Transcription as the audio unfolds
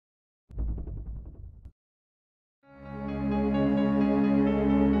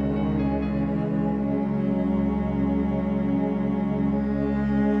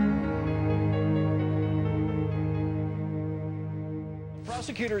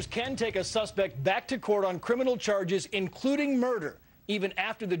Prosecutors can take a suspect back to court on criminal charges, including murder, even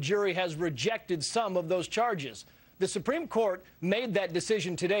after the jury has rejected some of those charges. The Supreme Court made that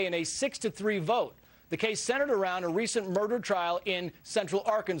decision today in a 6-3 vote. The case centered around a recent murder trial in Central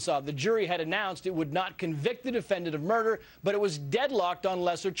Arkansas. The jury had announced it would not convict the defendant of murder, but it was deadlocked on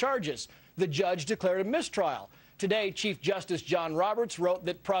lesser charges. The judge declared a mistrial. Today, Chief Justice John Roberts wrote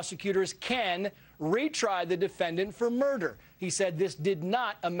that prosecutors can retry the defendant for murder. He said this did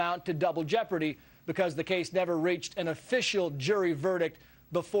not amount to double jeopardy because the case never reached an official jury verdict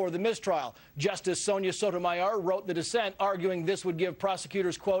before the mistrial. Justice Sonia Sotomayor wrote the dissent, arguing this would give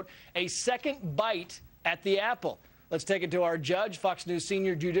prosecutors, quote, a second bite at the apple. Let's take it to our judge, Fox News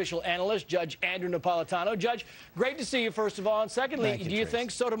senior judicial analyst, Judge Andrew Napolitano. Judge, great to see you, first of all. And secondly, do you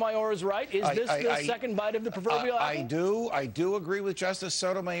think Sotomayor is right? Is this the second bite of the proverbial apple? I do agree with Justice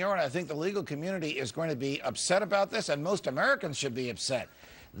Sotomayor, and I think the legal community is going to be upset about this, and most Americans should be upset.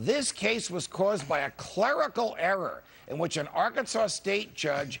 This case was caused by a clerical error in which an Arkansas state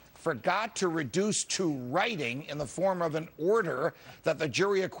judge forgot to reduce to writing in the form of an order that the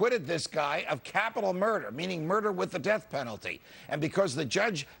jury acquitted this guy of capital murder, meaning murder with the death penalty. And because the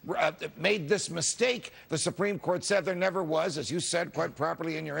judge made this mistake, the Supreme Court said there never was, as you said quite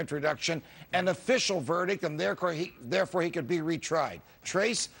properly in your introduction, an official verdict, and therefore he could be retried.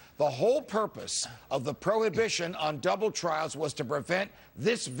 Trace, the whole purpose of the prohibition on double trials was to prevent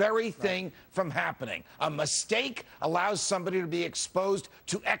this very thing from happening. A mistake allows somebody to be exposed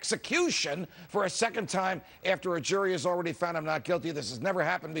to execution for a second time after a jury has already found him not guilty. This has never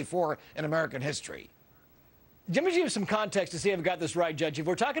happened before in American history. Let me give you some context to see if I've got this right, Judge. If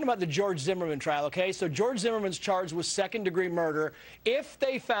we're talking about the George Zimmerman trial, okay, so George Zimmerman's charged with second-degree murder. If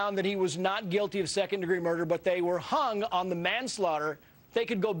they found that he was not guilty of second-degree murder, but they were hung on the manslaughter, they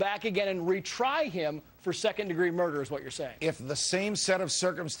could go back again and retry him for second-degree murder, is what you're saying. If the same set of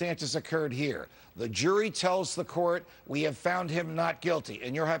circumstances occurred here, the jury tells the court, we have found him not guilty,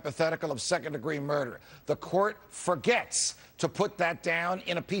 in your hypothetical of second-degree murder. The court forgets to put that down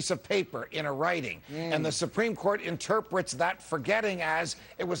in a piece of paper, in a writing. And the Supreme Court interprets that forgetting as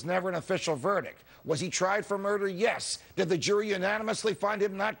it was never an official verdict. Was he tried for murder? Yes. Did the jury unanimously find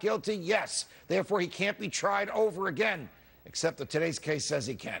him not guilty? Yes. Therefore, he can't be tried over again. Except that today's case says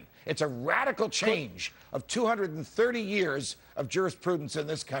he can. It's a radical change of 230 years of jurisprudence in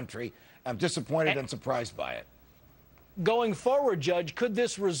this country. I'm disappointed and surprised by it. Going forward, Judge, could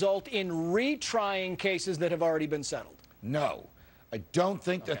this result in retrying cases that have already been settled? No. I don't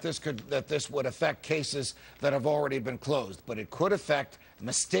think that this would affect cases that have already been closed, but it could affect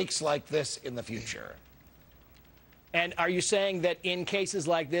mistakes like this in the future. And are you saying that in cases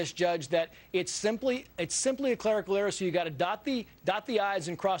like this, Judge, that it's simply a clerical error, so you got to dot the I's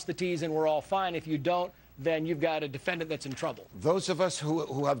and cross the T's, and we're all fine? If you don't, then you've got a defendant that's in trouble. Those of us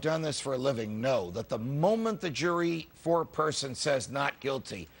who have done this for a living know that the moment the jury foreperson says not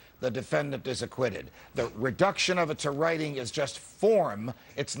guilty, the defendant is acquitted. The reduction of it to writing is just form,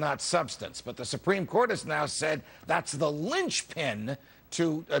 it's not substance. But the Supreme Court has now said that's the linchpin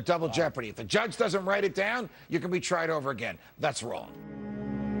to double jeopardy. If the judge doesn't write it down, you can be tried over again. That's wrong.